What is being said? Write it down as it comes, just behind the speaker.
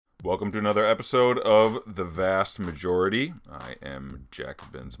Welcome to another episode of The Vast Majority. I am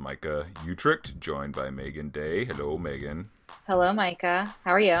Jacobin's Micah Utricht, joined by Megan Day. Hello, Megan. Hello, Micah.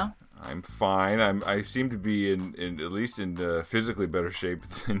 How are you? I'm fine. I seem to be in at least in physically better shape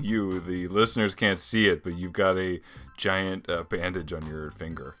than you. The listeners can't see it, but you've got a giant bandage on your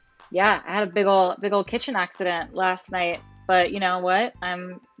finger. Yeah, I had a big old kitchen accident last night. But you know what?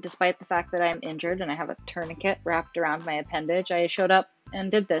 Despite the fact that I'm injured and I have a tourniquet wrapped around my appendage, I showed up and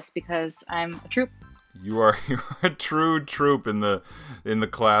did this because I'm a troop. You're a true troop in the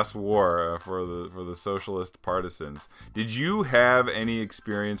class war for the socialist partisans. Did you have any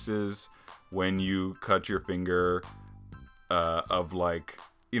experiences when you cut your finger of like,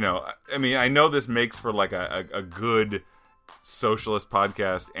 I mean, I know this makes for like a good socialist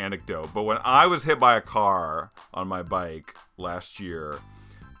podcast anecdote, but when I was hit by a car on my bike last year,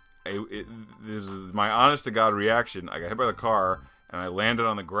 this is my honest to God reaction. I got hit by the car and I landed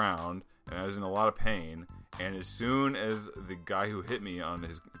on the ground and I was in a lot of pain. And as soon as the guy who hit me on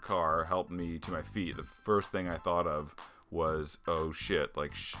his car helped me to my feet, the first thing I thought of was, oh shit,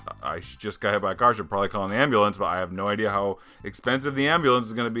 like I just got hit by a car, should probably call an ambulance, but I have no idea how expensive the ambulance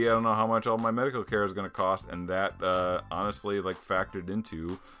is going to be. I don't know how much all my medical care is going to cost, and that honestly like factored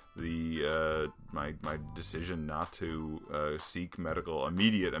into the my decision not to seek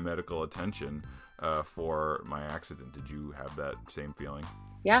immediate medical attention for my accident. Did you have that same feeling?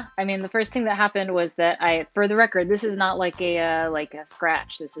 Yeah, I mean, the first thing that happened was that for the record, this is not like a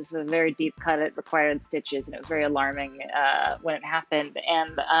scratch. This is a very deep cut. It required stitches, and it was very alarming when it happened.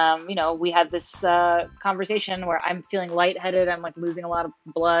 And we had this conversation where I'm feeling lightheaded. I'm like losing a lot of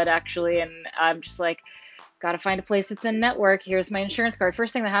blood actually, and I'm just like, got to find a place that's in network. Here's my insurance card.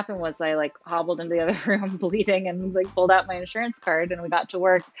 First thing that happened was I like hobbled into the other room bleeding and like pulled out my insurance card, and we got to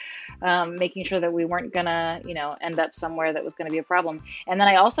work making sure that we weren't gonna, end up somewhere that was gonna be a problem. And then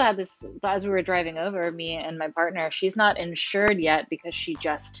I also had this, as we were driving over, me and my partner, she's not insured yet because she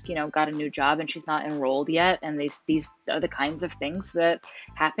just, got a new job and she's not enrolled yet. And these are the kinds of things that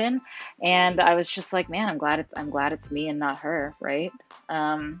happen. And I was just like, man, I'm glad it's me and not her, right?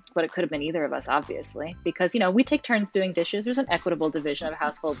 But it could have been either of us, obviously, because we take turns doing dishes. There's an equitable division of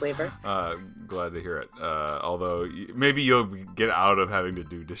household labor. Glad to hear it. Although maybe you'll get out of having to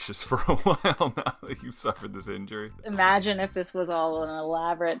do dishes for a while now that you've suffered this injury. Imagine if this was all an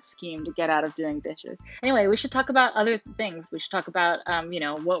elaborate scheme to get out of doing dishes. Anyway, we should talk about other things. We should talk about,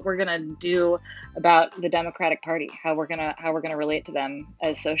 what we're gonna do about the Democratic Party, how we're gonna relate to them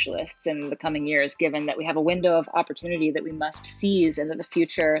as socialists in the coming years, given that we have a window of opportunity that we must seize, and that the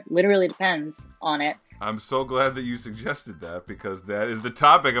future literally depends on it. I'm so glad that you suggested that, because that is the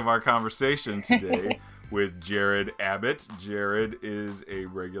topic of our conversation today with Jared Abbott. Jared is a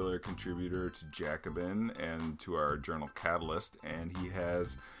regular contributor to Jacobin and to our journal Catalyst, and he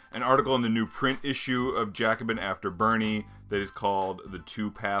has an article in the new print issue of Jacobin After Bernie that is called The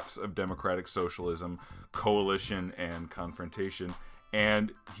Two Paths of Democratic Socialism, Coalition and Confrontation.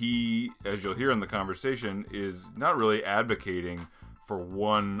 And he, as you'll hear in the conversation, is not really advocating for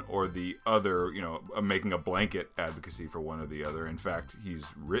one or the other, making a blanket advocacy for one or the other. In fact, he's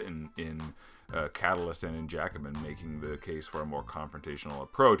written in Catalyst and in Jacobin making the case for a more confrontational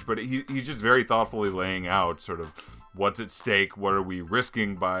approach. But he's just very thoughtfully laying out sort of what's at stake, what are we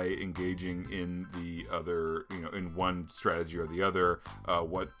risking by engaging in the other, in one strategy or the other,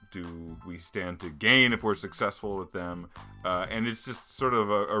 what do we stand to gain if we're successful with them. And it's just sort of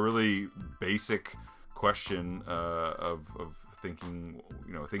a really basic question of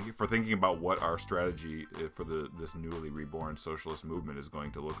thinking about what our strategy for this newly reborn socialist movement is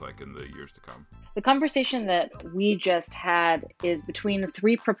going to look like in the years to come. The conversation that we just had is between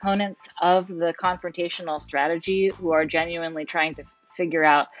three proponents of the confrontational strategy who are genuinely trying to figure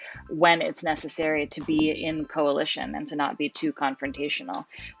out when it's necessary to be in coalition and to not be too confrontational.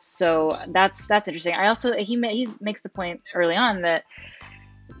 So that's interesting. I also he makes the point early on that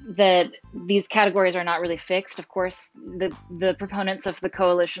these categories are not really fixed. Of course, the proponents of the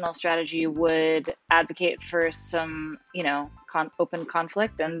coalitional strategy would advocate for some, open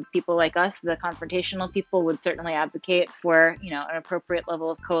conflict, and people like us, the confrontational people, would certainly advocate for, an appropriate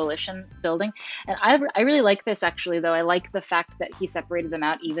level of coalition building. And I really like this, actually, though. I like the fact that he separated them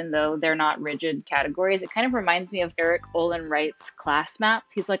out, even though they're not rigid categories. It kind of reminds me of Eric Olin Wright's class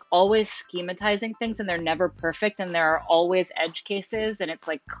maps. He's like always schematizing things, and they're never perfect, and there are always edge cases, and it's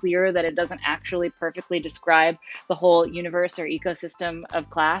like clear that it doesn't actually perfectly describe the whole universe or ecosystem of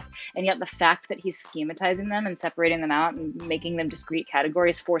class. And yet the fact that he's schematizing them and separating them out and making making them discrete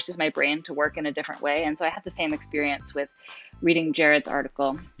categories forces my brain to work in a different way. And so I had the same experience with reading Jared's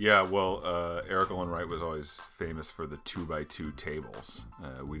article. Yeah, well, Eric Olin Wright was always famous for the 2x2 tables.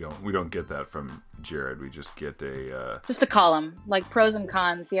 We don't get that from Jared. We just get just a column, like pros and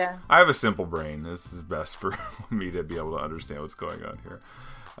cons. Yeah. I have a simple brain. This is best for me to be able to understand what's going on here.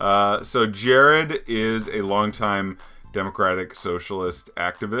 So Jared is a longtime Democratic Socialist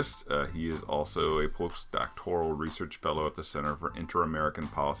activist. He is also a postdoctoral research fellow at the Center for Inter-American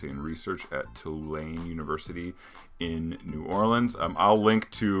Policy and Research at Tulane University in New Orleans. I'll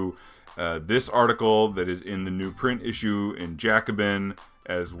link to this article that is in the new print issue in Jacobin,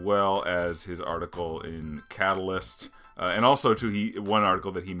 as well as his article in Catalyst, and also to one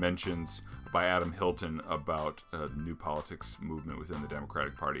article that he mentions by Adam Hilton about the new politics movement within the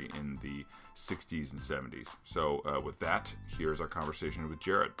Democratic Party in the 60s and 70s. So with that, here's our conversation with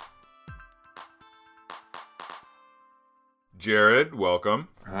Jared. Jared, welcome.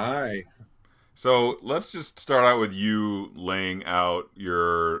 Hi. So let's just start out with you laying out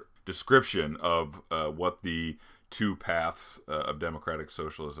your description of what the two paths of democratic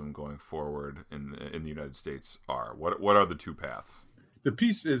socialism going forward in the United States are. What are the two paths? The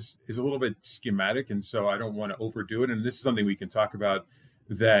piece is a little bit schematic, and so I don't want to overdo it. And this is something we can talk about,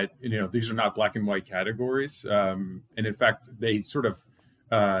 that these are not black and white categories, and in fact they sort of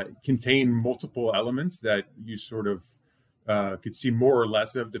contain multiple elements that you sort of could see more or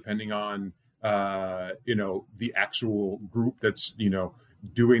less of depending on the actual group that's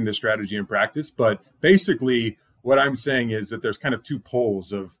doing the strategy in practice. But basically what I'm saying is that there's kind of two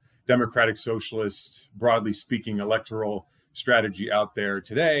poles of democratic socialist, broadly speaking, electoral strategy out there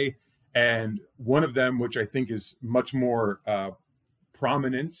today. And one of them, which I think is much more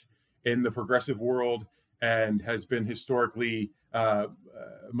prominent in the progressive world and has been historically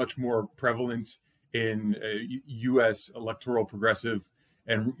much more prevalent in U.S. electoral progressive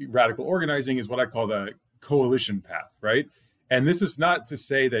and radical organizing, is what I call the coalition path, right? And this is not to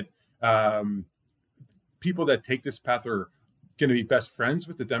say that people that take this path are going to be best friends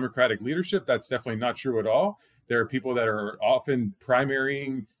with the Democratic leadership. That's definitely not true at all. There are people that are often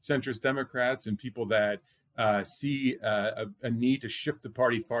primarying centrist Democrats and people that see a need to shift the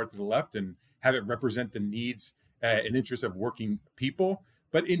party far to the left and have it represent the needs and interests of working people.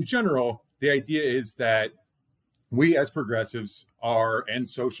 But in general, the idea is that we as progressives and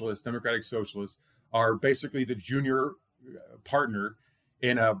socialists, democratic socialists, are basically the junior partner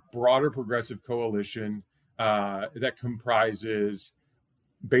in a broader progressive coalition that comprises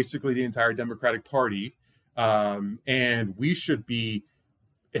basically the entire Democratic Party. And we should be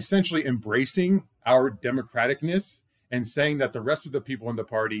essentially embracing our democraticness and saying that the rest of the people in the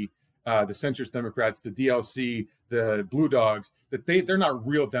party, the centrist Democrats, the DLC, the Blue Dogs, that they're not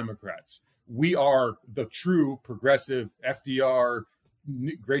real Democrats. We are the true progressive FDR,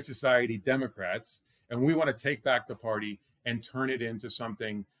 Great Society Democrats, and we want to take back the party and turn it into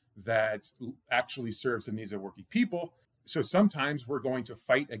something that actually serves the needs of working people. So sometimes we're going to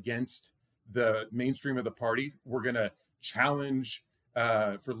fight against the mainstream of the party. We're going to challenge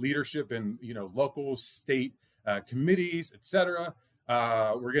for leadership in local, state committees, etc.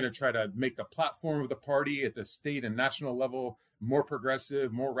 We're going to try to make the platform of the party at the state and national level more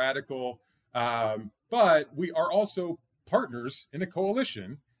progressive, more radical. But we are also partners in a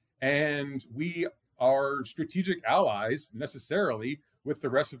coalition, and we are strategic allies necessarily with the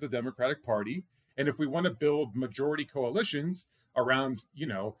rest of the Democratic Party. And if we want to build majority coalitions around,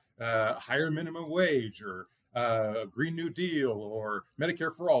 higher minimum wage or Green New Deal or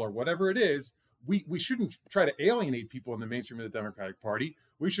Medicare for all or whatever it is, we shouldn't try to alienate people in the mainstream of the Democratic Party.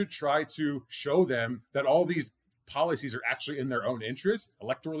 We should try to show them that all these policies are actually in their own interest,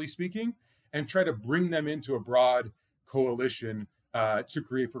 electorally speaking, and try to bring them into a broad coalition to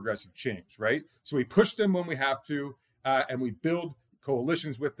create progressive change, right? So we push them when we have to, and we build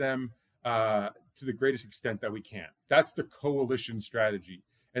coalitions with them to the greatest extent that we can. That's the coalition strategy.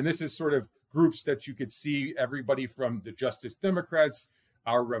 And this is sort of groups that you could see, everybody from the Justice Democrats,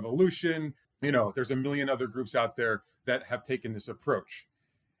 Our Revolution, there's a million other groups out there that have taken this approach.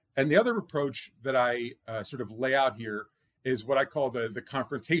 And the other approach that I sort of lay out here is what I call the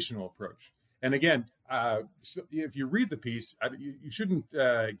confrontational approach. And again, so if you read the piece, you shouldn't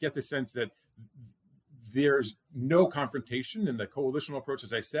get the sense that there's no confrontation in the coalitional approach,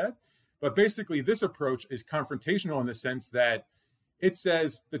 as I said. But basically, this approach is confrontational in the sense that it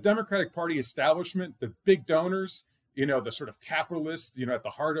says the Democratic Party establishment, the big donors, the sort of capitalists, at the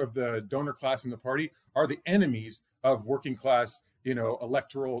heart of the donor class in the party, are the enemies of working class,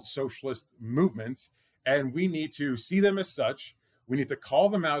 electoral socialist movements. And we need to see them as such. We need to call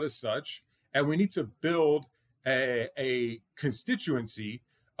them out as such. And we need to build a constituency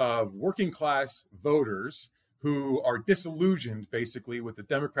of working class voters who are disillusioned basically with the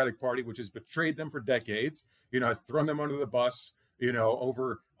Democratic Party, which has betrayed them for decades, has thrown them under the bus,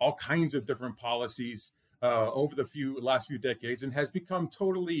 over all kinds of different policies over the last few decades, and has become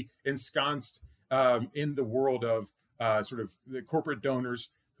totally ensconced in the world of sort of the corporate donors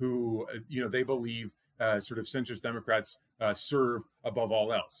who, they believe sort of centrist Democrats serve above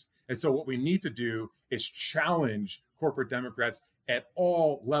all else. And so what we need to do is challenge corporate Democrats at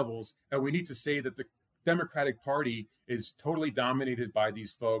all levels. And we need to say that the Democratic Party is totally dominated by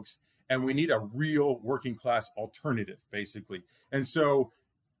these folks, and we need a real working class alternative, basically. And so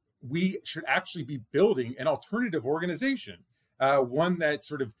we should actually be building an alternative organization, one that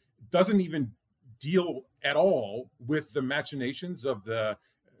sort of doesn't even deal at all with the machinations of the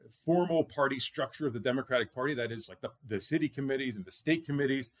formal party structure of the Democratic Party, that is like the city committees and the state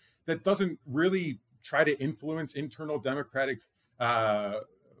committees, that doesn't really try to influence internal Democratic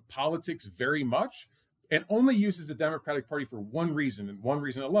politics very much, and only uses the Democratic Party for one reason and one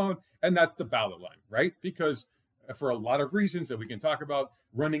reason alone, and that's the ballot line, right? Because for a lot of reasons that we can talk about,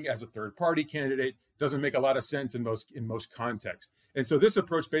 running as a third party candidate doesn't make a lot of sense in most contexts. And so this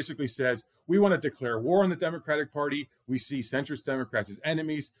approach basically says we want to declare war on the Democratic Party. We see centrist Democrats as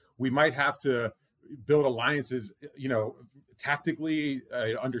enemies. We might have to build alliances, tactically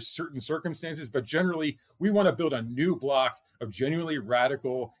under certain circumstances, but generally we want to build a new block of genuinely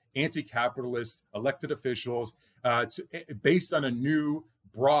radical, anti-capitalist elected officials based on a new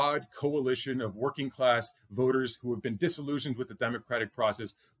broad coalition of working class voters who have been disillusioned with the democratic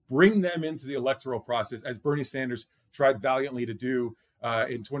process, bring them into the electoral process, as Bernie Sanders tried valiantly to do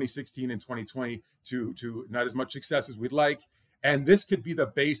in 2016 and 2020 to not as much success as we'd like. And this could be the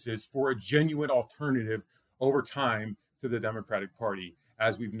basis for a genuine alternative over time to the Democratic Party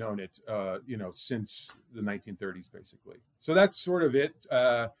as we've known it, since the 1930s, basically. So that's sort of it,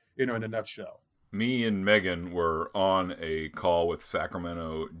 in a nutshell. Me and Megan were on a call with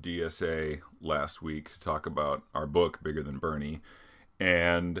Sacramento DSA last week to talk about our book, Bigger Than Bernie.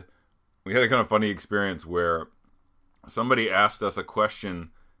 And we had a kind of funny experience where somebody asked us a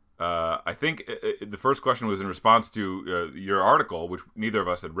question. I think the first question was in response to your article, which neither of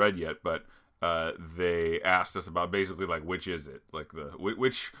us had read yet, but they asked us about basically like, which is it? Like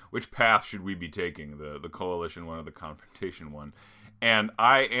which path should we be taking, the coalition one or the confrontation one? And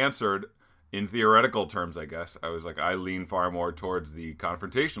I answered in theoretical terms, I guess. I was like, I lean far more towards the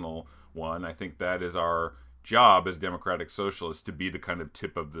confrontational one. I think that is our job as democratic socialists, to be the kind of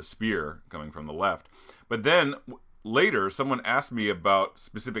tip of the spear coming from the left. But then later, someone asked me about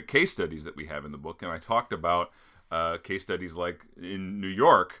specific case studies that we have in the book, and I talked about case studies like in New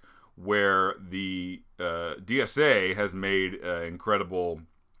York, where the DSA has made incredible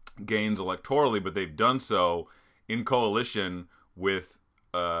gains electorally, but they've done so in coalition with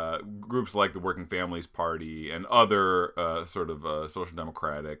groups like the Working Families Party and other sort of social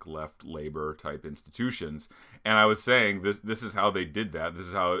democratic left labor type institutions. And I was saying this is how they did that. This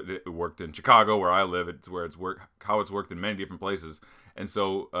is how it worked in Chicago, where I live. It's where how it's worked in many different places. And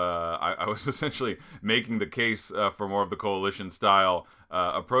so I was essentially making the case for more of the coalition style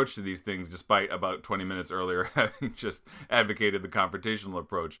approach to these things, despite about 20 minutes earlier having just advocated the confrontational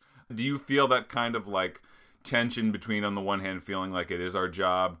approach. Do you feel that kind of like tension between, on the one hand, feeling like it is our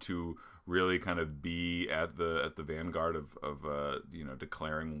job to really kind of be at the vanguard of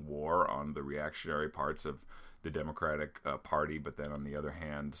declaring war on the reactionary parts of the Democratic Party, but then on the other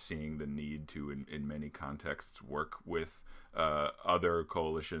hand, seeing the need to, in many contexts, work with other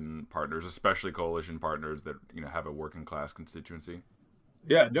coalition partners, especially coalition partners that have a working class constituency?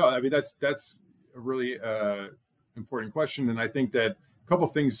 Yeah, no, I mean that's a really important question, and I think that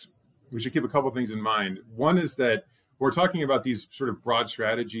we should keep a couple things in mind. One is that we're talking about these sort of broad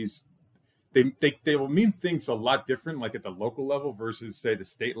strategies. They will mean things a lot different, like at the local level versus, say, the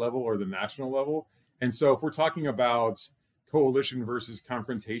state level or the national level. And so if we're talking about coalition versus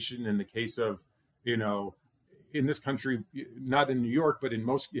confrontation in the case of, in this country, not in New York, but in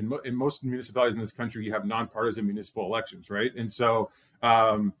most municipalities in this country, you have nonpartisan municipal elections, right? And so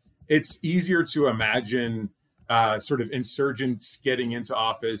it's easier to imagine sort of insurgents getting into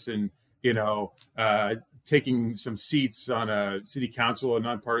office and taking some seats on a city council, a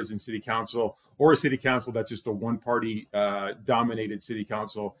nonpartisan city council, or a city council that's just a one-party dominated city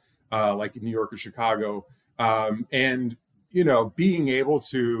council, like in New York or Chicago, and being able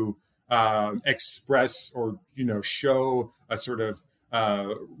to express or show a sort of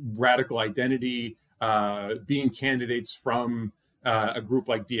radical identity, being candidates from a group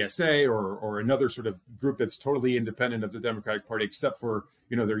like DSA or another sort of group that's totally independent of the Democratic Party, except for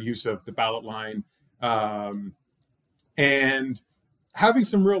their use of the ballot line, and having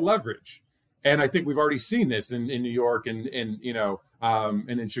some real leverage. And I think we've already seen this in New York and and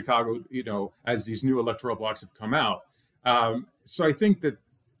in Chicago, as these new electoral blocks have come out. So I think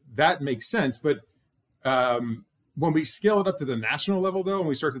that makes sense. But when we scale it up to the national level, though, and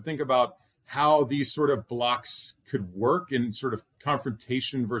we start to think about how these sort of blocks could work in sort of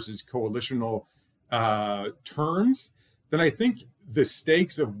confrontation versus coalitional terms, then I think the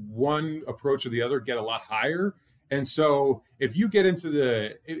stakes of one approach or the other get a lot higher. And so if you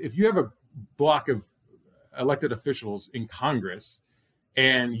have a block of elected officials in Congress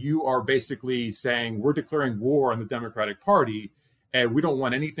and you are basically saying we're declaring war on the Democratic Party and we don't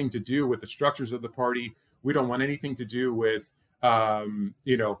want anything to do with the structures of the party, we don't want anything to do with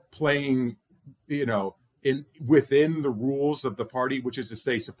playing within the rules of the party, which is to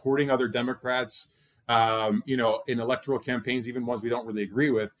say supporting other Democrats in electoral campaigns, even ones we don't really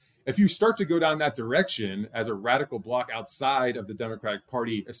agree with. If you start to go down that direction as a radical bloc outside of the Democratic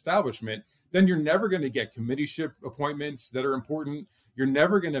Party establishment, then you're never going to get committeeship appointments that are important. You're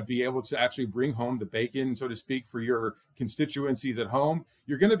never going to be able to actually bring home the bacon, so to speak, for your constituencies at home.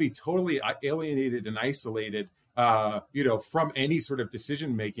 You're going to be totally alienated and isolated, from any sort of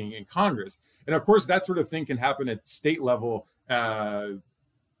decision making in Congress. And of course, that sort of thing can happen at state level,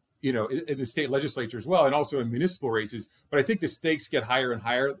 in the state legislature as well, and also in municipal races. But I think the stakes get higher and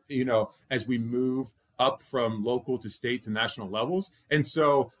higher, as we move up from local to state to national levels. And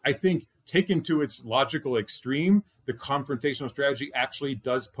so I think taken to its logical extreme, the confrontational strategy actually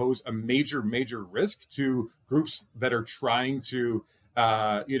does pose a major, major risk to groups that are trying to,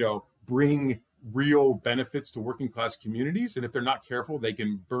 bring real benefits to working class communities. And if they're not careful, they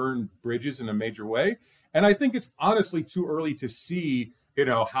can burn bridges in a major way. And I think it's honestly too early to see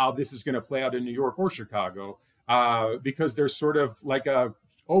how this is going to play out in New York or Chicago, because there's sort of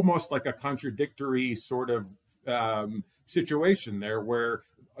almost like a contradictory sort of situation there where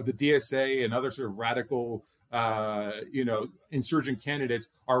the DSA and other sort of radical, insurgent candidates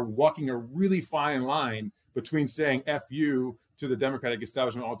are walking a really fine line between saying F you to the Democratic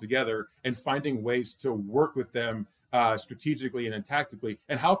establishment altogether and finding ways to work with them strategically and tactically.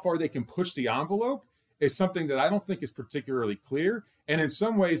 And how far they can push the envelope is something that I don't think is particularly clear. And in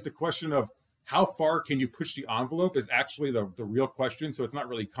some ways, the question of how far can you push the envelope is actually the real question. So it's not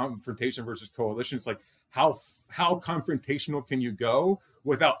really confrontation versus coalition. It's like how confrontational can you go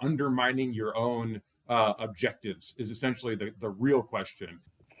without undermining your own objectives is essentially the real question.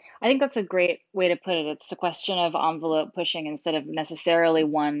 I think that's a great way to put it. It's a question of envelope pushing instead of necessarily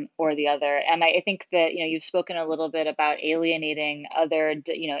one or the other. And I think that, you've spoken a little bit about alienating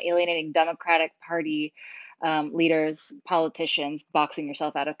Democratic Party leaders, politicians, boxing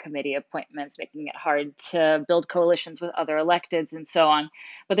yourself out of committee appointments, making it hard to build coalitions with other electeds and so on.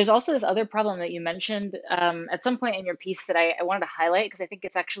 But there's also this other problem that you mentioned at some point in your piece that I wanted to highlight because I think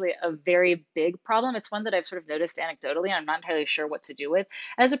it's actually a very big problem. It's one that I've sort of noticed anecdotally, and I'm not entirely sure what to do with.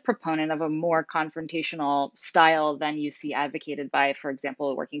 As a proponent of a more confrontational style than you see advocated by, for example,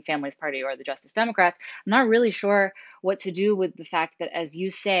 the Working Families Party or the Justice Democrats, I'm not really sure what to do with the fact that, as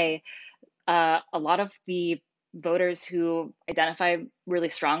you say, a lot of the voters who identify really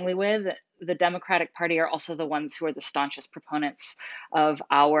strongly with the Democratic Party are also the ones who are the staunchest proponents of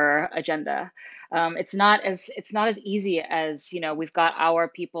our agenda. It's not as easy as, we've got our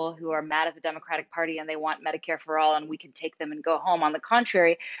people who are mad at the Democratic Party and they want Medicare for all and we can take them and go home. On the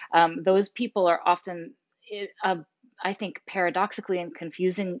contrary, those people are often, I think, paradoxically and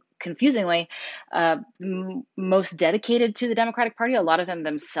confusingly, most dedicated to the Democratic Party. A lot of them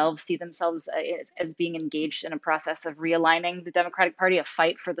themselves see themselves as being engaged in a process of realigning the Democratic Party, a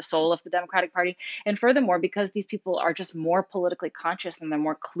fight for the soul of the Democratic Party. And furthermore, because these people are just more politically conscious and they're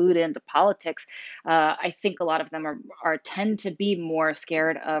more clued into politics, I think a lot of them tend to be more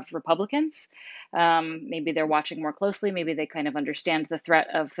scared of Republicans. Maybe they're watching more closely. Maybe they kind of understand the threat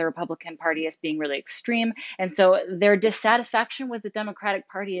of the Republican Party as being really extreme. And so their dissatisfaction with the Democratic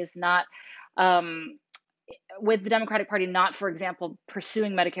Party is not, for example,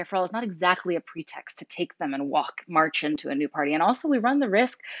 pursuing Medicare for all is not exactly a pretext to take them and march into a new party. And also we run the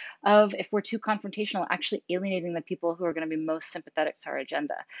risk of, if we're too confrontational, actually alienating the people who are going to be most sympathetic to our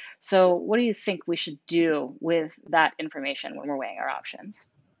agenda. So what do you think we should do with that information when we're weighing our options?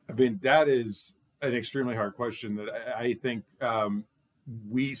 I mean, that is an extremely hard question that I think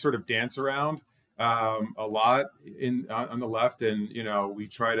we sort of dance around a lot on the left, and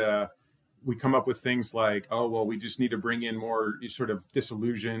we come up with things like, oh well, we just need to bring in more sort of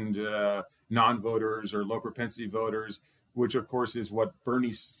disillusioned non-voters or low propensity voters, which of course is what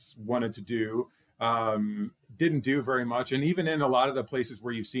Bernie wanted to do, didn't do very much. And even in a lot of the places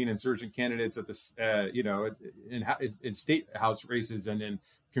where you've seen insurgent candidates at the, in state house races and in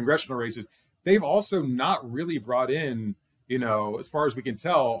congressional races, they've also not really brought in, as far as we can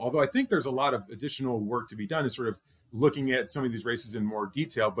tell, although I think there's a lot of additional work to be done in sort of looking at some of these races in more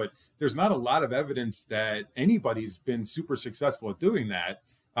detail, but there's not a lot of evidence that anybody's been super successful at doing that.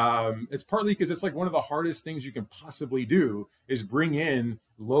 It's partly because it's like one of the hardest things you can possibly do is bring in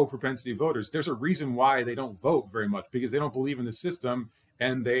low propensity voters. There's a reason why they don't vote very much, because they don't believe in the system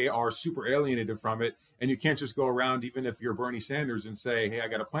and they are super alienated from it. And you can't just go around, even if you're Bernie Sanders, and say, hey, I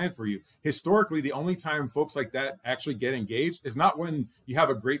got a plan for you. Historically, the only time folks like that actually get engaged is not when you have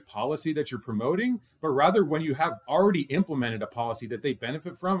a great policy that you're promoting, but rather when you have already implemented a policy that they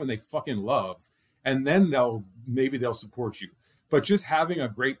benefit from and they fucking love. And then maybe they'll support you. But just having a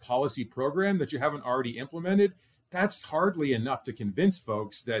great policy program that you haven't already implemented, that's hardly enough to convince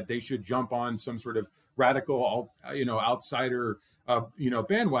folks that they should jump on some sort of radical, outsider,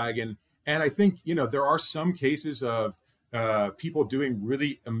 bandwagon. And I think, there are some cases of people doing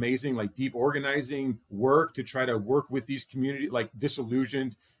really amazing, like deep organizing work to try to work with these communities, like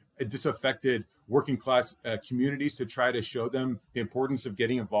disillusioned, disaffected working class communities, to try to show them the importance of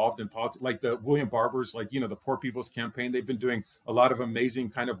getting involved in politics, like the William Barber's, the Poor People's Campaign. They've been doing a lot of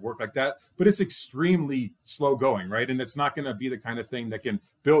amazing kind of work like that, but it's extremely slow going, right? And it's not going to be the kind of thing that can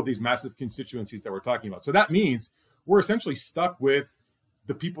build these massive constituencies that we're talking about. So that means we're essentially stuck with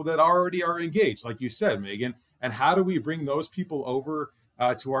the people that already are engaged, like you said, Megan. And how do we bring those people over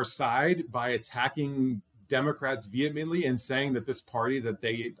to our side by attacking Democrats vehemently and saying that this party that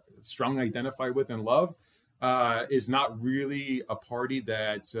they strongly identify with and love is not really a party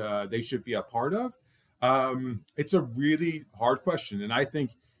that they should be a part of? It's a really hard question. And I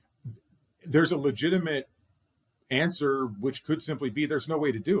think there's a legitimate answer, which could simply be there's no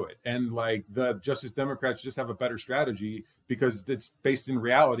way to do it. And like the Justice Democrats just have a better strategy because it's based in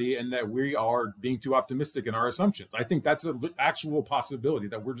reality and that we are being too optimistic in our assumptions. I think that's an actual possibility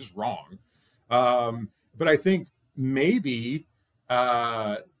that we're just wrong. But I think maybe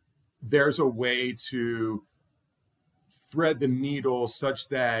there's a way to thread the needle such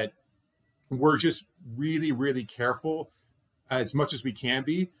that we're just really, really careful as much as we can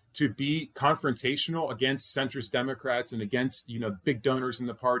be to be confrontational against centrist Democrats and against, big donors in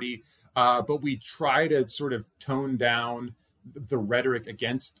the party. But we try to sort of tone down the rhetoric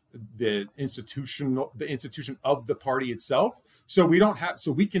against the institution of the party itself. So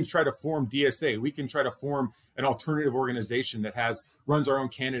we can try to form DSA. We can try to form an alternative organization that runs our own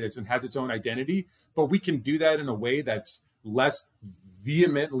candidates and has its own identity. But we can do that in a way that's less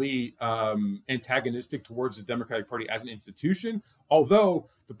vehemently antagonistic towards the Democratic Party as an institution. Although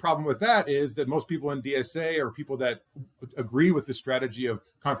the problem with that is that most people in DSA or people that agree with the strategy of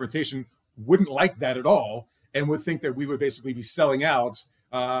confrontation wouldn't like that at all and would think that we would basically be selling out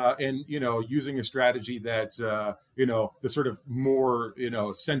and using a strategy that the sort of more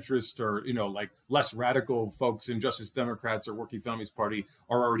centrist or like less radical folks in Justice Democrats or Working Families Party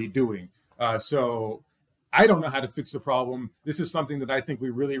are already doing. So I don't know how to fix the problem. This is something that I think we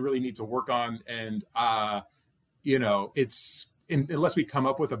really, really need to work on. And unless we come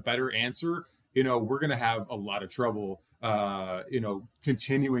up with a better answer, we're going to have a lot of trouble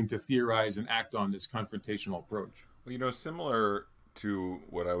continuing to theorize and act on this confrontational approach. Well, similar to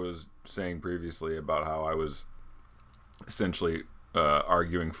what I was saying previously about how I was essentially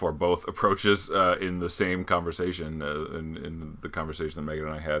arguing for both approaches in the same conversation, in the conversation that Megan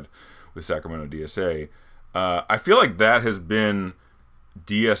and I had with Sacramento DSA. I feel like that has been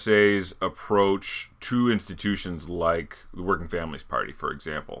DSA's approach to institutions like the Working Families Party, for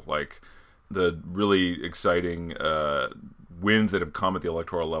example. Like the really exciting wins that have come at the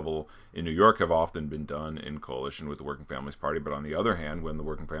electoral level in New York have often been done in coalition with the Working Families Party. But on the other hand, when the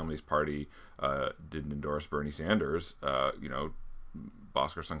Working Families Party didn't endorse Bernie Sanders,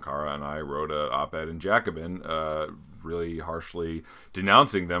 Bhaskar Sankara and I wrote an op-ed in Jacobin really harshly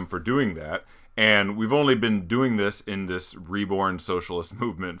denouncing them for doing that. And we've only been doing this in this reborn socialist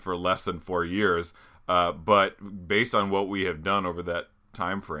movement for less than 4 years. But based on what we have done over that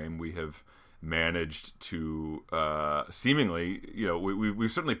time frame, we have managed to seemingly,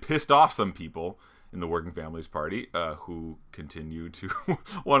 we've certainly pissed off some people in the Working Families Party who continue to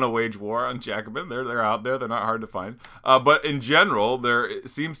want to wage war on Jacobin. They're out there. They're not hard to find. But in general, there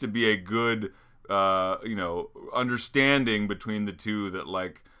seems to be a good, understanding between the two that,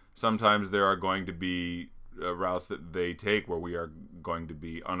 like, sometimes there are going to be routes that they take where we are going to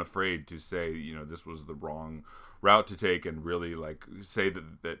be unafraid to say, this was the wrong route to take, and really like say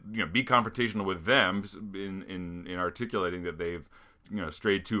that be confrontational with them in articulating that they've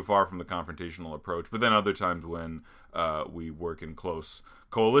strayed too far from the confrontational approach. But then other times when we work in close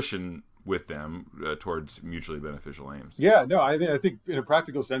coalition with them towards mutually beneficial aims. Yeah, no, I think in a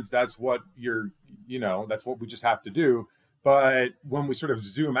practical sense, that's what that's what we just have to do. But when we sort of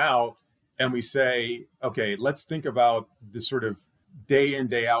zoom out and we say, okay, let's think about the sort of day in,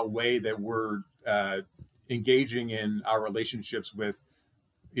 day out way that we're engaging in our relationships with,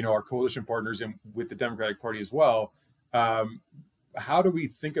 our coalition partners and with the Democratic Party as well. How do we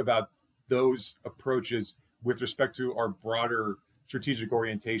think about those approaches with respect to our broader strategic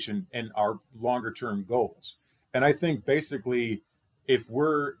orientation and our longer term goals? And I think basically it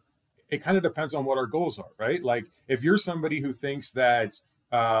kind of depends on what our goals are, right? Like if you're somebody who thinks that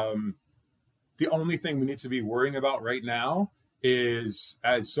the only thing we need to be worrying about right now is,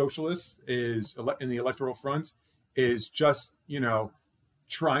 as socialists, is in the electoral front, is just,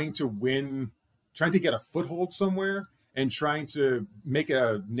 trying to get a foothold somewhere and trying to make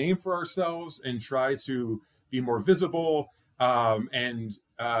a name for ourselves and try to be more visible, and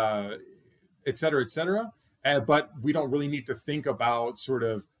et cetera, et cetera. But we don't really need to think about sort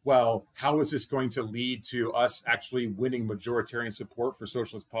of, well, how is this going to lead to us actually winning majoritarian support for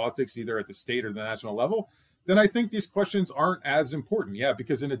socialist politics, either at the state or the national level? Then I think these questions aren't as important. Yeah,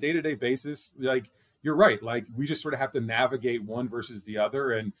 because in a day-to-day basis, like, you're right, like we just sort of have to navigate one versus the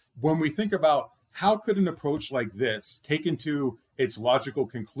other. And when we think about how could an approach like this, taken to its logical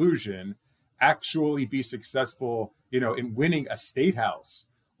conclusion, actually be successful, in winning a state house,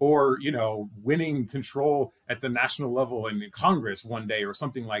 or, winning control at the national level in Congress one day or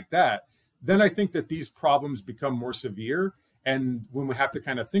something like that, then I think that these problems become more severe. And when we have to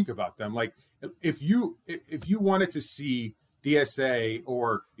kind of think about them, like if you wanted to see DSA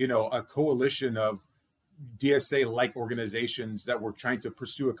or, a coalition of DSA-like organizations that were trying to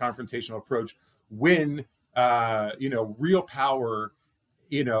pursue a confrontational approach win, real power,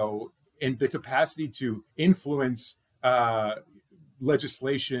 and the capacity to influence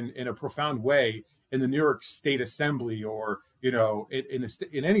legislation in a profound way in the New York State Assembly or,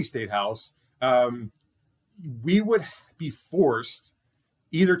 in any state house, we would be forced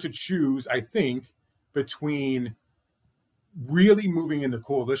either to choose, I think, between really moving in the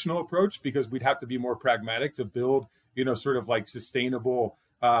coalitional approach, because we'd have to be more pragmatic to build, sort of like sustainable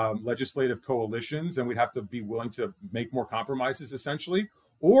legislative coalitions, and we'd have to be willing to make more compromises essentially,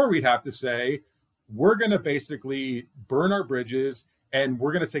 or we'd have to say, we're going to basically burn our bridges and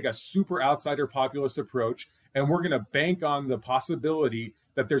we're going to take a super outsider populist approach, and we're going to bank on the possibility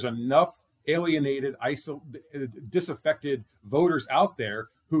that there's enough alienated, disaffected voters out there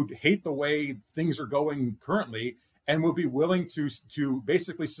who hate the way things are going currently and will be willing to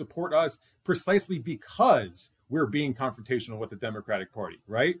basically support us precisely because we're being confrontational with the Democratic Party,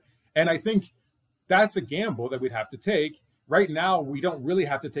 right? And I think that's a gamble that we'd have to take. Right now, we don't really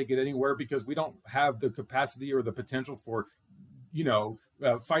have to take it anywhere because we don't have the capacity or the potential for,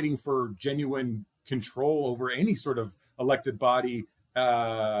 fighting for genuine control over any sort of elected body,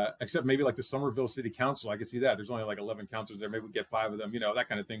 except maybe like the Somerville City Council. I can see that. There's only like 11 councilors there. Maybe we get 5 of them, that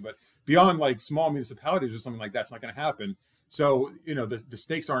kind of thing. But beyond like small municipalities or something like that, it's not going to happen. So, the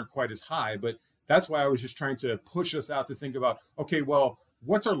stakes aren't quite as high. But that's why I was just trying to push us out to think about, okay, well,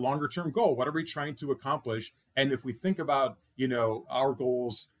 what's our longer term goal? What are we trying to accomplish? And if we think about, our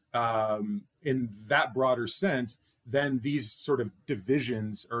goals in that broader sense, then these sort of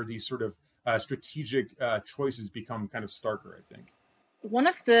divisions or these sort of strategic choices become kind of starker, I think. One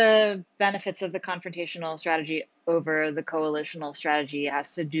of the benefits of the confrontational strategy over the coalitional strategy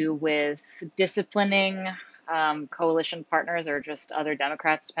has to do with disciplining coalition partners or just other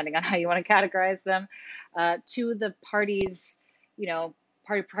Democrats, depending on how you want to categorize them, to the party's,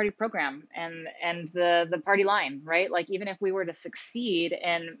 party program and the party line, right? Like even if we were to succeed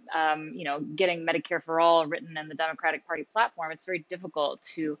in, getting Medicare for all written in the Democratic Party platform, it's very difficult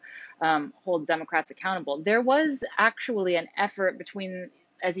to hold Democrats accountable. There was actually an effort between,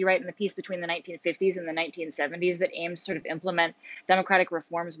 as you write in the piece, between the 1950s and the 1970s that aims to sort of implement democratic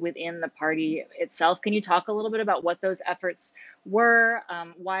reforms within the party itself. Can you talk a little bit about what those efforts were,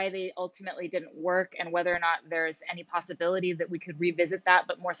 why they ultimately didn't work, and whether or not there's any possibility that we could revisit that,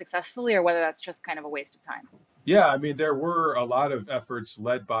 but more successfully, or whether that's just kind of a waste of time? Yeah, I mean, there were a lot of efforts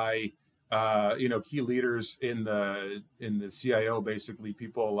led by, key leaders in the CIO, basically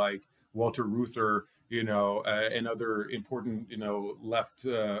people like Walter Reuther, and other important, left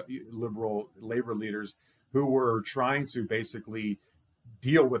liberal labor leaders who were trying to basically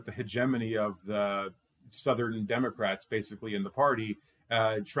deal with the hegemony of the Southern Democrats, basically in the party,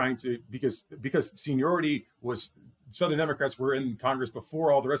 because seniority was Southern Democrats were in Congress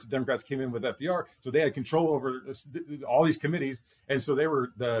before all the rest of the Democrats came in with FDR, so they had control over all these committees, and so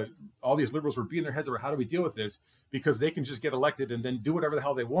all these liberals were beating their heads over how do we deal with this, because they can just get elected and then do whatever the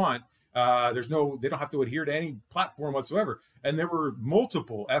hell they want. They don't have to adhere to any platform whatsoever. And there were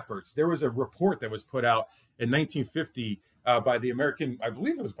multiple efforts. There was a report that was put out in 1950 by the American, I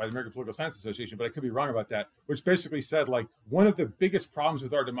believe it was by the American Political Science Association, but I could be wrong about that, which basically said, like, one of the biggest problems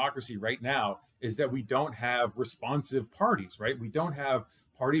with our democracy right now is that we don't have responsive parties, right? We don't have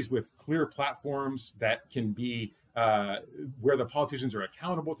parties with clear platforms that can be where the politicians are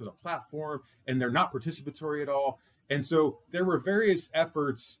accountable to the platform and they're not participatory at all. And so there were various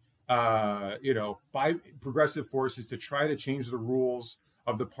efforts by progressive forces to try to change the rules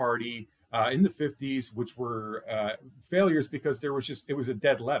of the party in the 50s, which were failures because it was a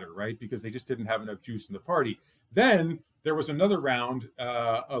dead letter, right? Because they just didn't have enough juice in the party. Then there was another round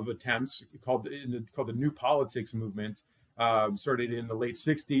of attempts called the New Politics movement, started in the late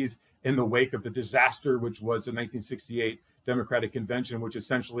 60s in the wake of the disaster, which was the 1968 Democratic Convention, which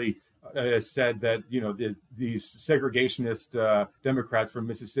essentially said that these segregationist Democrats from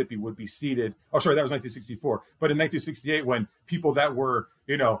Mississippi would be seated. Oh, sorry, that was 1964. But in 1968, when people that were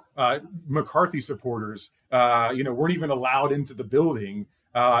McCarthy supporters, weren't even allowed into the building,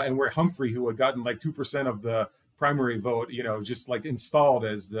 and where Humphrey, who had gotten like 2% of the primary vote, just like installed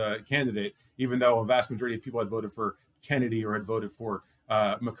as the candidate, even though a vast majority of people had voted for Kennedy or had voted for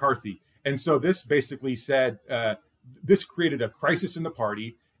McCarthy. And so this basically said this created a crisis in the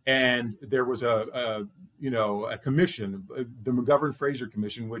party. And there was a commission, the McGovern-Fraser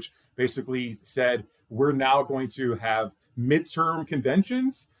Commission, which basically said we're now going to have midterm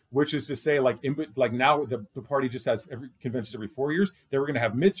conventions, which is to say, like now the party just has conventions every 4 years. They were going to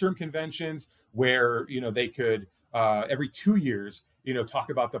have midterm conventions where they could every 2 years talk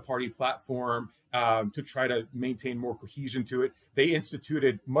about the party platform to try to maintain more cohesion to it. They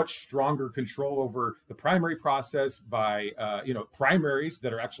instituted much stronger control over the primary process by, primaries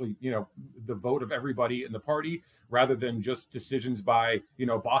that are actually, the vote of everybody in the party rather than just decisions by,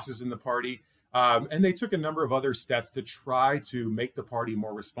 bosses in the party. And they took a number of other steps to try to make the party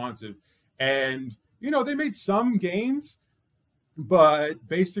more responsive. And, they made some gains, but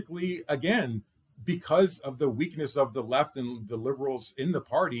basically, again, because of the weakness of the left and the liberals in the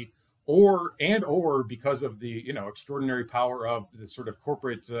party, or because of the extraordinary power of the sort of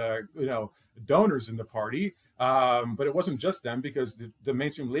corporate donors in the party, but it wasn't just them, because the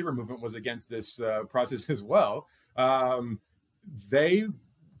mainstream labor movement was against this process as well. They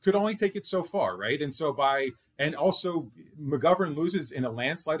could only take it so far, right? And so also McGovern loses in a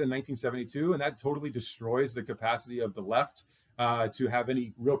landslide in 1972, and that totally destroys the capacity of the left to have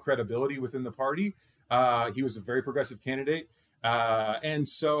any real credibility within the party. He was a very progressive candidate. And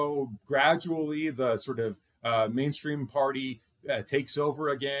so gradually the sort of mainstream party takes over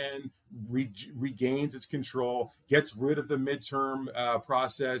again, regains its control, gets rid of the midterm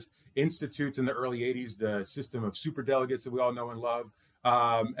process, institutes in the early 80s the system of superdelegates that we all know and love,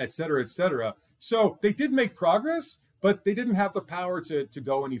 et cetera, et cetera. So they did make progress, but they didn't have the power to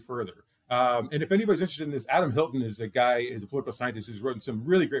go any further. And if anybody's interested in this, Adam Hilton is a political scientist who's written some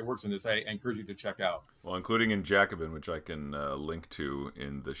really great works on this. I encourage you to check out. Well, including in Jacobin, which I can link to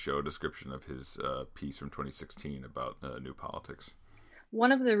in the show description of his piece from 2016 about New Politics.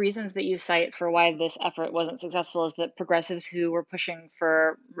 One of the reasons that you cite for why this effort wasn't successful is that progressives who were pushing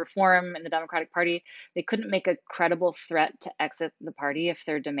for reform in the Democratic Party, they couldn't make a credible threat to exit the party if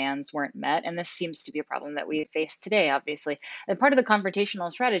their demands weren't met. And this seems to be a problem that we face today, obviously. And part of the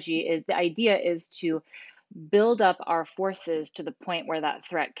confrontational strategy is the idea is to build up our forces to the point where that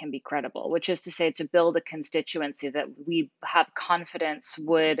threat can be credible, which is to say to build a constituency that we have confidence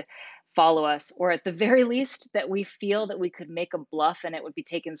would follow us, or at the very least that we feel that we could make a bluff and it would be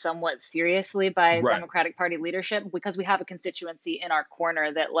taken somewhat seriously by Democratic Party leadership, because we have a constituency in our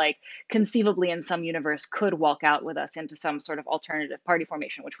corner that, like, conceivably in some universe could walk out with us into some sort of alternative party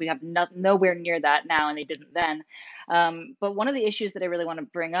formation, which we have nowhere near that now, and they didn't then. But one of the issues that I really want to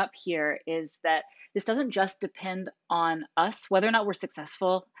bring up here is that this doesn't just depend on us. Whether or not we're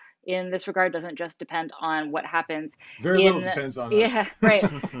successful in this regard doesn't just depend on what happens. Very little depends on us. Yeah, right.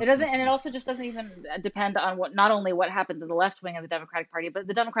 It doesn't, and it also just doesn't even depend on not only what happens in the left wing of the Democratic Party, but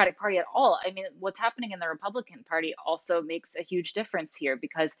the Democratic Party at all. I mean, what's happening in the Republican Party also makes a huge difference here,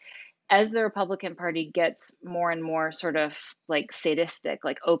 because as the Republican Party gets more and more sort of like sadistic,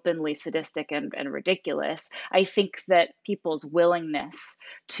 like openly sadistic and ridiculous, I think that people's willingness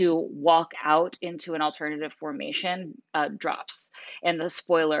to walk out into an alternative formation drops, and the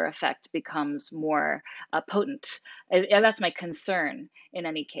spoiler effect becomes more potent. And that's my concern in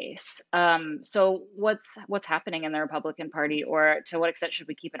any case. So what's happening in the Republican Party, or to what extent should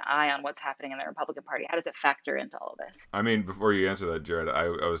we keep an eye on what's happening in the Republican Party? How does it factor into all of this? I mean, before you answer that, Jared, I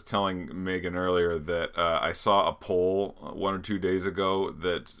was telling Megan earlier that I saw a poll 1 or 2 days ago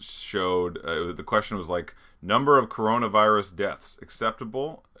that showed the question was like, number of coronavirus deaths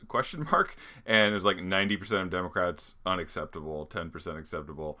acceptable, question mark, and it was like 90% of Democrats unacceptable, 10%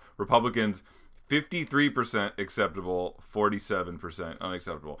 acceptable, Republicans 53% acceptable, 47%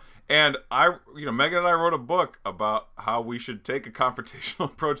 unacceptable. And Megan and I wrote a book about how we should take a confrontational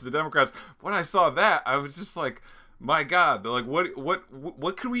approach to the Democrats. When I saw that, I was just like, my God, like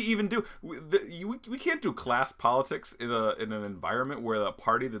what could we even do? We can't do class politics in an environment where the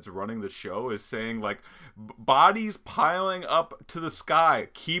party that's running the show is saying like, bodies piling up to the sky,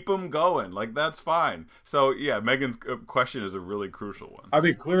 keep them going, like that's fine. So yeah, Megan's question is a really crucial one. I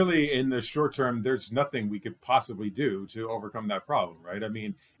mean, clearly in the short term, there's nothing we could possibly do to overcome that problem, right? I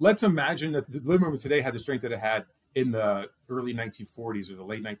mean, let's imagine that the labor movement today had the strength that it had in the early 1940s or the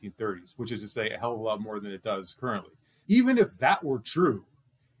late 1930s, which is to say a hell of a lot more than it does currently. Even if that were true,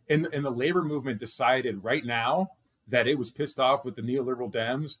 and the labor movement decided right now that it was pissed off with the neoliberal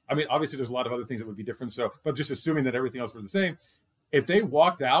Dems, I mean, obviously there's a lot of other things that would be different. So, but just assuming that everything else were the same, if they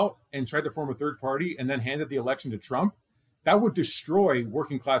walked out and tried to form a third party and then handed the election to Trump, that would destroy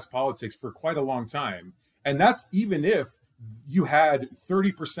working class politics for quite a long time. And that's even if you had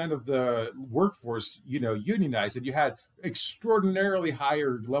 30% of the workforce, unionized, and you had extraordinarily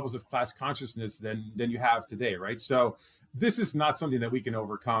higher levels of class consciousness than you have today, right? So this is not something that we can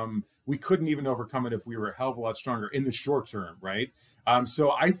overcome. We couldn't even overcome it if we were a hell of a lot stronger in the short term, right?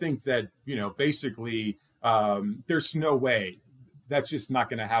 So I think that, basically there's no way. That's just not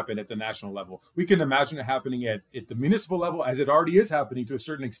going to happen at the national level. We can imagine it happening at the municipal level, as it already is happening to a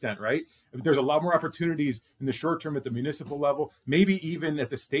certain extent, right? There's a lot more opportunities in the short term at the municipal level, maybe even at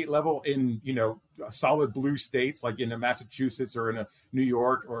the state level in, solid blue states like in a Massachusetts or in a New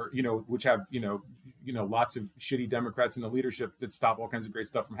York or, which have, lots of shitty Democrats in the leadership that stop all kinds of great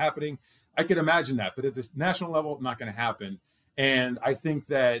stuff from happening. I can imagine that. But at this national level, not going to happen. And I think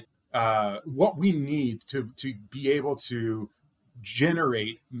that what we need to be able to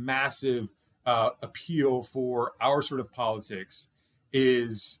generate massive appeal for our sort of politics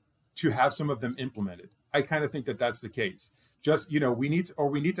is to have some of them implemented. I kind of think that that's the case. Just, we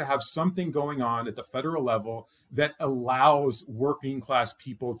need to have something going on at the federal level that allows working class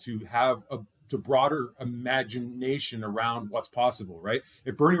people to have a broader imagination around what's possible, right?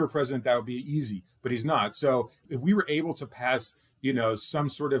 If Bernie were president, that would be easy, but he's not. So if we were able to pass, some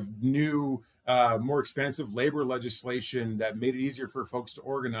sort of new more expansive labor legislation that made it easier for folks to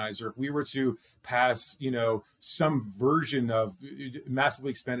organize, or if we were to pass, some version of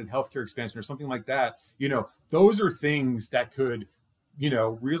massively expanded healthcare expansion or something like that, those are things that could,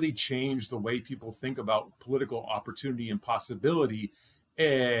 really change the way people think about political opportunity and possibility.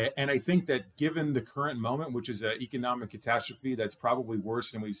 And I think that given the current moment, which is an economic catastrophe that's probably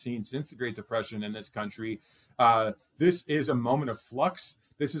worse than we've seen since the Great Depression in this country, this is a moment of flux.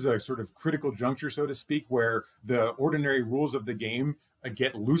 This is a sort of critical juncture, so to speak, where the ordinary rules of the game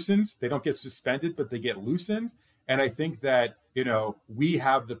get loosened. They don't get suspended, but they get loosened. And I think that, we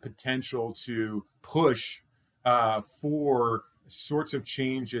have the potential to push for sorts of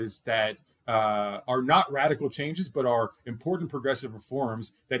changes that are not radical changes, but are important progressive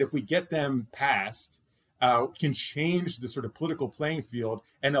reforms that if we get them passed, can change the sort of political playing field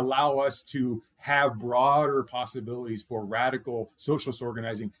and allow us to have broader possibilities for radical socialist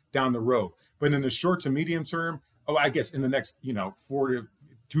organizing down the road. But in the short to medium term, I guess in the next,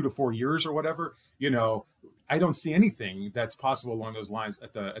 2 to 4 years or whatever, I don't see anything that's possible along those lines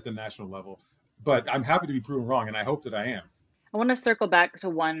at the national level. But I'm happy to be proven wrong, and I hope that I am. I want to circle back to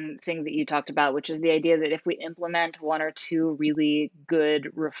one thing that you talked about, which is the idea that if we implement 1 or 2 really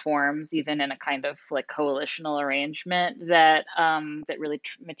good reforms, even in a kind of like coalitional arrangement that really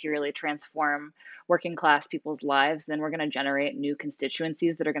materially transform working class people's lives, then we're going to generate new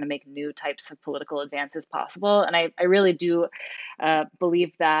constituencies that are going to make new types of political advances possible. And I really do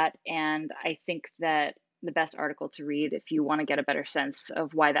believe that. And I think that the best article to read if you want to get a better sense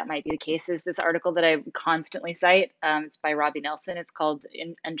of why that might be the case is this article that I constantly cite. It's by Robbie Nelson. It's called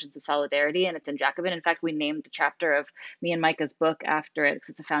Engines of Solidarity, and it's in Jacobin. In fact, we named the chapter of me and Micah's book after it because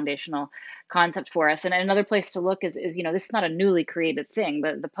it's a foundational concept for us. And another place to look is this is not a newly created thing.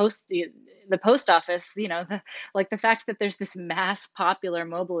 The post office, the fact that there's this mass popular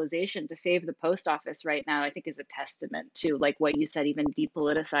mobilization to save the post office right now, I think is a testament to, like what you said, even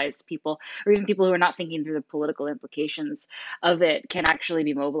depoliticized people or even people who are not thinking through the political implications of it, can actually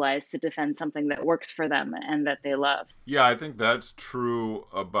be mobilized to defend something that works for them and that they love. Yeah, I think that's true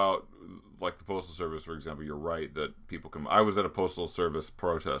about like the Postal Service, for example. You're right that people can. I was at a Postal Service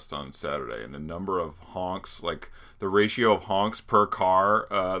protest on Saturday, and the number of honks, like the ratio of honks per car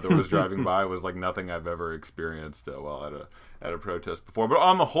that was driving by, was like nothing I've ever experienced while at a protest before. But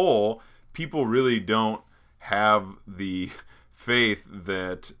on the whole, people really don't have the faith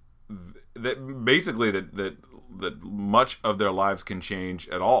that basically that much of their lives can change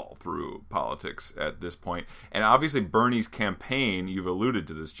at all through politics at this point. And obviously Bernie's campaign, you've alluded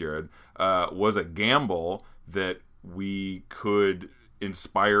to this, Jared, was a gamble that we could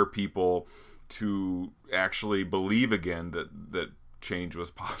inspire people to actually believe again that change was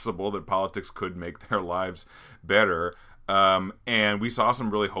possible, that politics could make their lives better. And we saw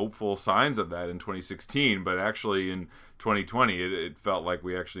some really hopeful signs of that in 2016, but actually in 2020, it felt like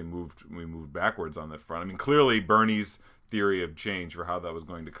we actually moved backwards on that front. I mean, clearly Bernie's theory of change for how that was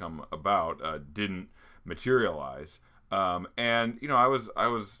going to come about didn't materialize. And you know, I was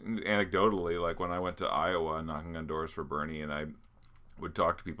anecdotally, like when I went to Iowa knocking on doors for Bernie, and I would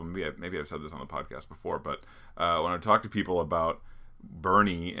talk to people. Maybe I've said this on the podcast before, but when I talk to people about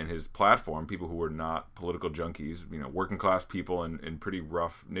Bernie and his platform, people who were not political junkies, you know, working class people in pretty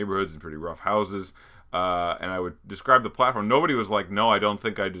rough neighborhoods and pretty rough houses, and I would describe the platform. Nobody was like, "No, I don't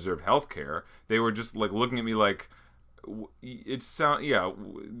think I deserve health care." They were just like looking at me like, these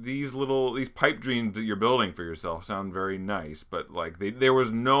pipe dreams that you're building for yourself sound very nice, but like there was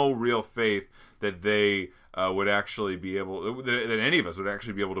no real faith that they would actually be able, that any of us would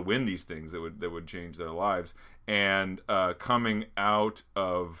actually be able to win these things that would change their lives. And coming out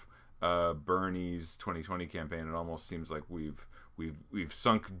of Bernie's 2020 campaign, it almost seems like we've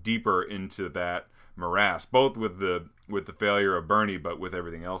sunk deeper into that morass, both with the failure of Bernie, but with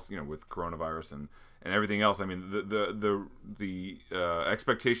everything else, you know, with coronavirus and everything else. I mean, the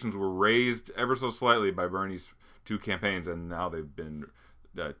expectations were raised ever so slightly by Bernie's two campaigns, and now they've been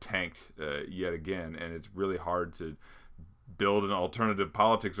tanked yet again. And it's really hard to build an alternative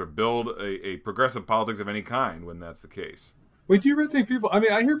politics or build a progressive politics of any kind when that's the case. Wait, do you really think people? I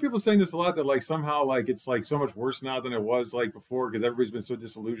mean, I hear people saying this a lot, that like somehow like it's like so much worse now than it was like before because everybody's been so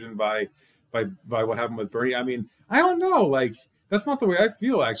disillusioned by what happened with Bernie. I mean, I don't know. Like that's not the way I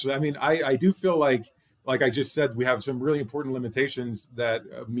feel, actually. I mean, I do feel like I just said, we have some really important limitations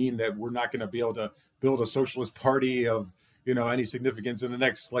that mean that we're not going to be able to build a socialist party of, you know, any significance in the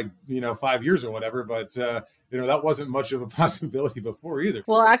next, like, you know, 5 years or whatever. But, you know, that wasn't much of a possibility before either.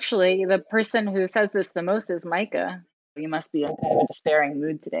 Well, actually, the person who says this the most is Micah. You must be in kind of a despairing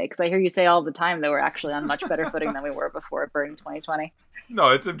mood today, because I hear you say all the time that we're actually on much better footing than we were before Bernie 2020. No,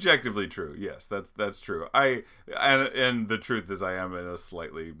 it's objectively true. Yes, that's true. And the truth is, I am in a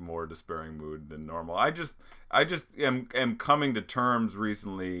slightly more despairing mood than normal. I just am coming to terms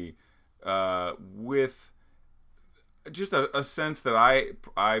recently with just a sense that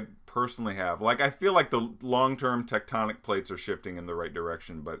I personally have. Like, I feel like the long-term tectonic plates are shifting in the right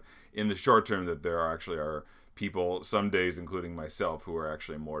direction, but in the short term, that there are people, some days, including myself, who are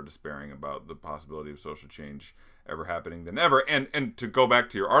actually more despairing about the possibility of social change ever happening than ever. And to go back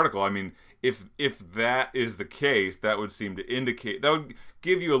to your article, I mean, if that is the case, that would seem to indicate, that would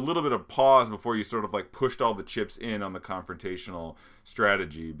give you a little bit of pause before you sort of like pushed all the chips in on the confrontational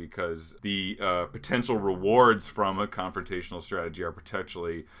strategy, because the potential rewards from a confrontational strategy are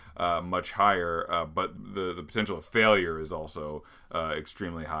potentially much higher, but the potential of failure is also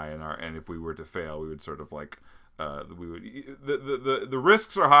extremely high. And if we were to fail, we would sort of like the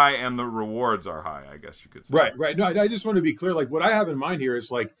risks are high and the rewards are high, I guess you could say. Right. No, I just want to be clear. Like, what I have in mind here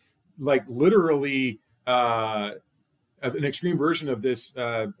is like literally an extreme version of this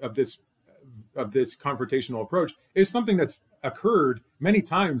confrontational approach is something that's occurred many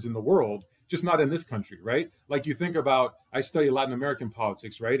times in the world, just not in this country, right? Like, you think about, I study Latin American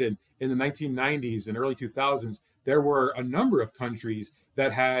politics, right? And in the 1990s and early 2000s, there were a number of countries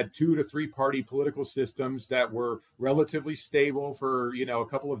that had 2 to 3 party political systems that were relatively stable for, you know, a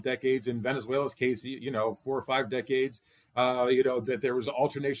couple of decades. In Venezuela's case, you know, 4 or 5 decades. You know, that there was an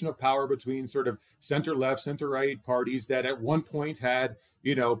alternation of power between sort of center left, center right parties that at one point had,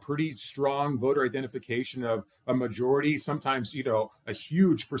 you know, pretty strong voter identification of a majority, sometimes, you know, a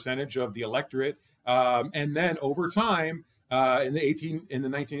huge percentage of the electorate. And then over time, in the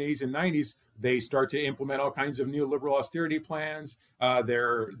 1980s and 90s, they start to implement all kinds of neoliberal austerity plans.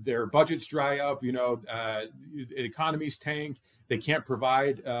 Their budgets dry up, you know, economies tank. They can't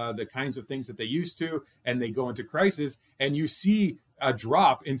provide the kinds of things that they used to, and they go into crisis. And you see a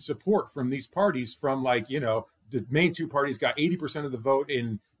drop in support from these parties from, like, you know, the main two parties got 80% of the vote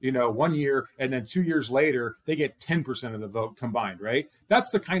in one year, and then 2 years later, they get 10% of the vote combined, right?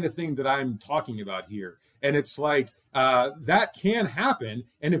 That's the kind of thing that I'm talking about here. And it's like, that can happen.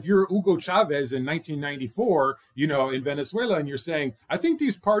 And if you're Hugo Chavez in 1994, in Venezuela, and you're saying, I think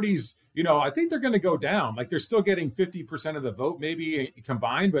these parties, I think they're going to go down. Like they're still getting 50% of the vote, maybe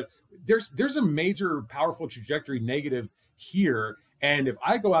combined, but there's a major powerful trajectory negative here. And if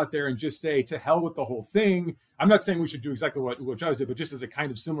I go out there and just say, to hell with the whole thing, I'm not saying we should do exactly what Hugo Chavez did, but just as a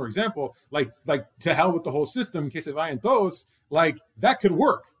kind of similar example, like to hell with the whole system, que se vayan todos, like that could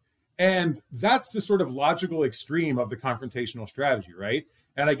work. And that's the sort of logical extreme of the confrontational strategy, right?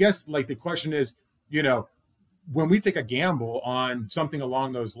 And I guess like the question is, when we take a gamble on something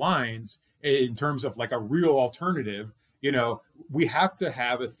along those lines in terms of like a real alternative, we have to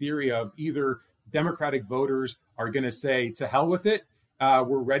have a theory of either Democratic voters are going to say, to hell with it,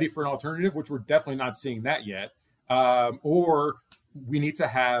 we're ready for an alternative, which we're definitely not seeing that yet, or we need to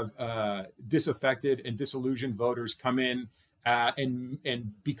have disaffected and disillusioned voters come in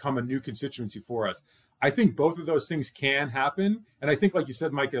and become a new constituency for us. I think both of those things can happen. And I think, like you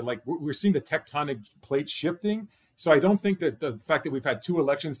said, Micah, like we're seeing the tectonic plates shifting. So I don't think that the fact that we've had 2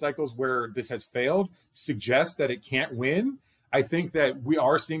 election cycles where this has failed suggests that it can't win. I think that we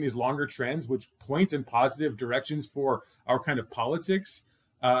are seeing these longer trends, which point in positive directions for our kind of politics.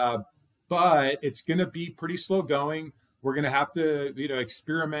 But it's going to be pretty slow going. We're going to have to,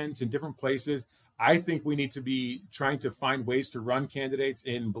 experiment in different places. I think we need to be trying to find ways to run candidates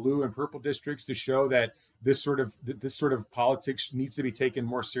in blue and purple districts to show that this sort of politics needs to be taken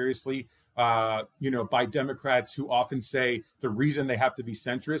more seriously. By Democrats who often say the reason they have to be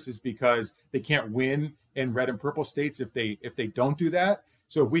centrist is because they can't win in red and purple states if they don't do that.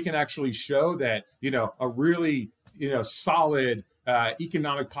 So if we can actually show that, a really, solid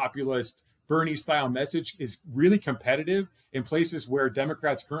economic populist Bernie style message is really competitive in places where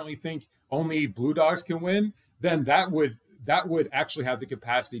Democrats currently think only blue dogs can win, then that would actually have the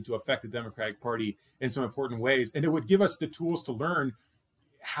capacity to affect the Democratic Party in some important ways. And it would give us the tools to learn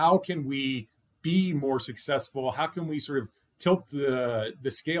how can we be more successful? How can we sort of tilt the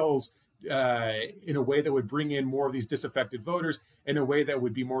scales in a way that would bring in more of these disaffected voters, in a way that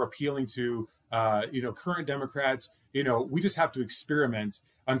would be more appealing to current Democrats? We just have to experiment.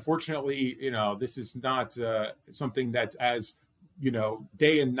 Unfortunately, this is not something that's as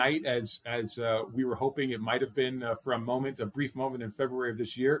day and night as we were hoping it might have been for a brief moment in February of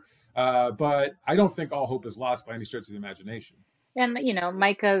this year. But I don't think all hope is lost by any stretch of the imagination. And,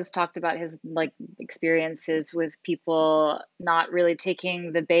 Micah's talked about his experiences with people not really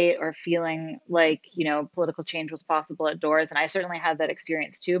taking the bait or feeling like, political change was possible at doors. And I certainly had that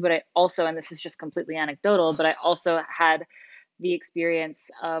experience too. But I also, and this is just completely anecdotal, but I also had the experience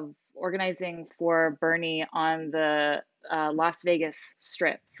of organizing for Bernie on the Las Vegas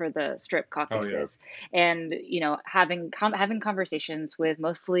Strip for the Strip caucuses, and having conversations with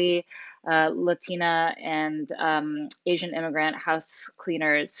mostly Latina and Asian immigrant house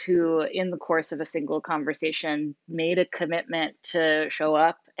cleaners who, in the course of a single conversation, made a commitment to show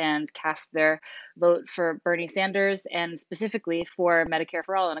up and cast their vote for Bernie Sanders, and specifically for Medicare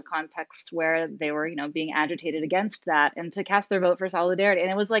for All, in a context where they were, being agitated against that, and to cast their vote for Solidarity. And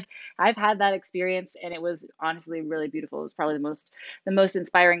it was like, I've had that experience, and it was honestly really beautiful. It was probably the most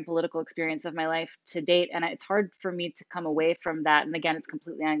inspiring political experience of my life to date. And it's hard for me to come away from that. And again, it's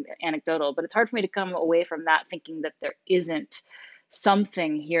completely anecdotal, but it's hard for me to come away from that thinking that there isn't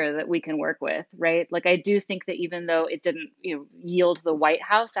something here that we can work with, right? Like, I do think that even though it didn't, yield the White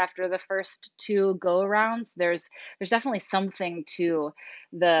House after the first 2 go-arounds, there's definitely something to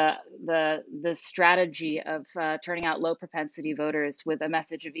the strategy of turning out low propensity voters with a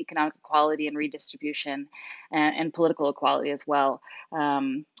message of economic equality and redistribution and political equality as well,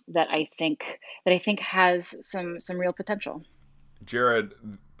 that I think has some real potential. Jared,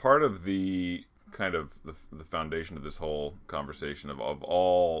 part of the kind of the foundation of this whole conversation of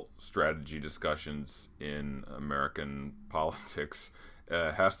all strategy discussions in American politics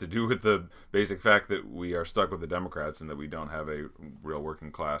has to do with the basic fact that we are stuck with the Democrats and that we don't have a real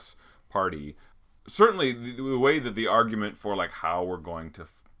working class party. Certainly the way that the argument for like how we're going to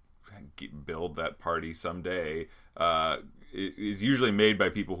build that party someday is usually made by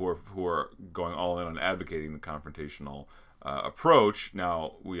people who are going all in on advocating the confrontational approach.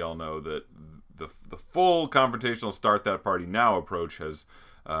 Now, we all know that the full confrontational start that party now approach has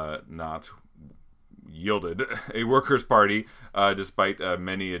not yielded a workers' party, despite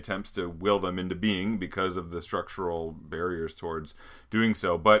many attempts to will them into being because of the structural barriers towards doing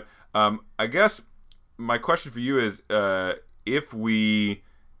so. But I guess my question for you is, if we,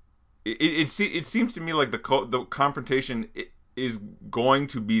 it seems to me like the confrontation, is going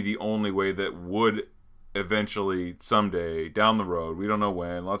to be the only way that would eventually, someday, down the road, we don't know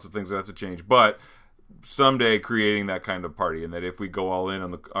when, lots of things have to change, but someday creating that kind of party. And that if we go all in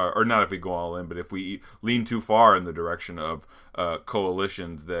on the, or not if we go all in, but if we lean too far in the direction of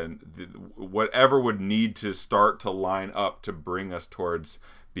coalitions, then whatever would need to start to line up to bring us towards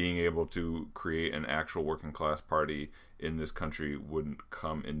being able to create an actual working class party in this country wouldn't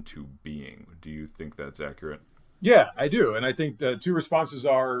come into being. Do you think that's accurate? Yeah, I do. And I think the two responses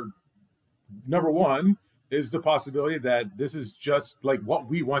are, number one is the possibility that this is just like what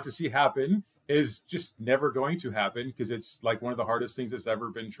we want to see happen is just never going to happen, because it's like one of the hardest things that's ever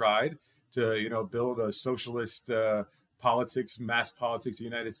been tried to, build a socialist politics, mass politics in the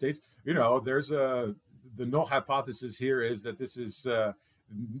United States. There's the null hypothesis here is that this is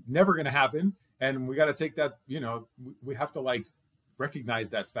never going to happen. And we got to take that, we have to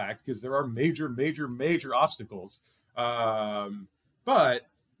recognize that fact, because there are major, major, major obstacles. But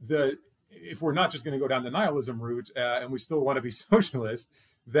if we're not just going to go down the nihilism route and we still want to be socialist,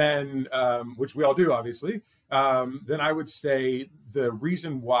 then, which we all do, obviously, then I would say the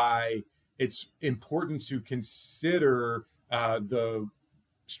reason why it's important to consider the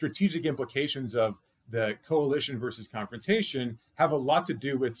strategic implications of the coalition versus confrontation have a lot to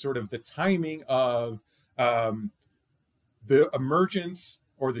do with sort of the timing of the emergence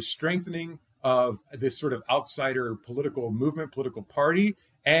or the strengthening of this sort of outsider political movement, political party,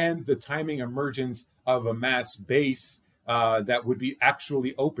 and the timing emergence of a mass base that would be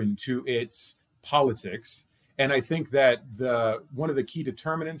actually open to its politics. And I think that one of the key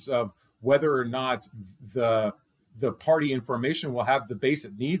determinants of whether or not the party in formation will have the base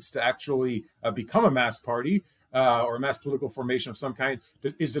it needs to actually become a mass party or a mass political formation of some kind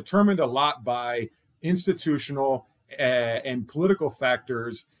is determined a lot by institutional and political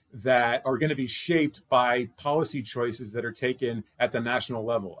factors that are going to be shaped by policy choices that are taken at the national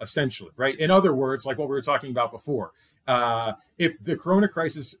level, essentially, right? In other words, like what we were talking about before, if the corona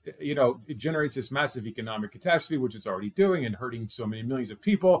crisis, it generates this massive economic catastrophe, which it's already doing and hurting so many millions of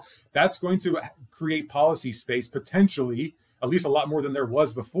people, that's going to create policy space, potentially, at least a lot more than there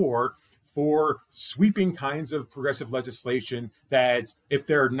was before, for sweeping kinds of progressive legislation that, if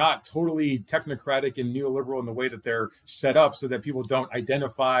they're not totally technocratic and neoliberal in the way that they're set up so that people don't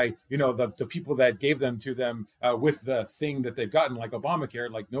identify, the people that gave them to them with the thing that they've gotten, like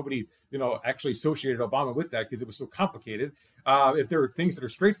Obamacare, like nobody, actually associated Obama with that because it was so complicated. If there are things that are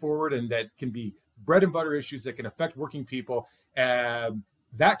straightforward and that can be bread and butter issues that can affect working people,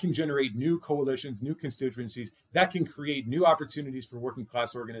 that can generate new coalitions, new constituencies, that can create new opportunities for working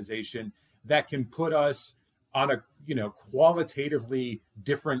class organization, that can put us on a qualitatively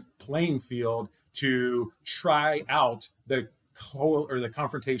different playing field to try out the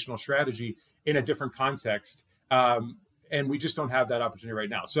confrontational strategy in a different context. And we just don't have that opportunity right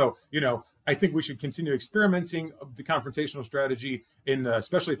now. So, I think we should continue experimenting the confrontational strategy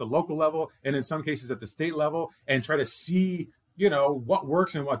especially at the local level, and in some cases at the state level, and try to see what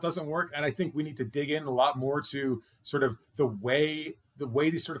works and what doesn't work. And I think we need to dig in a lot more to sort of the way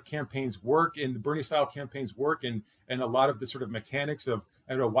these sort of campaigns work, and the Bernie style campaigns work, and a lot of the sort of mechanics of,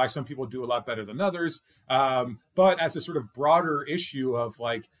 I don't know, why some people do a lot better than others. But as a sort of broader issue of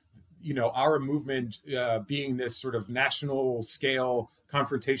our movement being this sort of national scale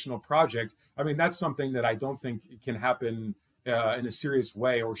confrontational project, I mean, that's something that I don't think can happen in a serious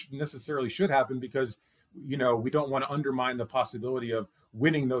way, or necessarily should happen, because we don't want to undermine the possibility of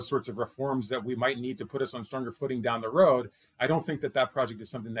winning those sorts of reforms that we might need to put us on stronger footing down the road. I don't think that project is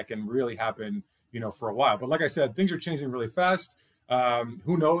something that can really happen, for a while. But like I said, things are changing really fast.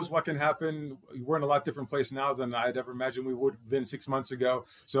 Who knows what can happen? We're in a lot different place now than I'd ever imagined we would have been 6 months ago.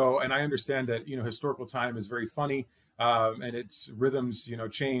 So, and I understand that, historical time is very funny, and its rhythms,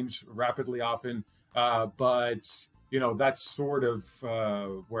 change rapidly often. But, that's sort of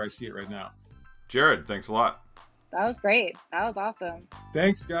where I see it right now. Jared, thanks a lot. That was great. That was awesome.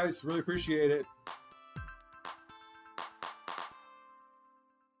 Thanks, guys. Really appreciate it.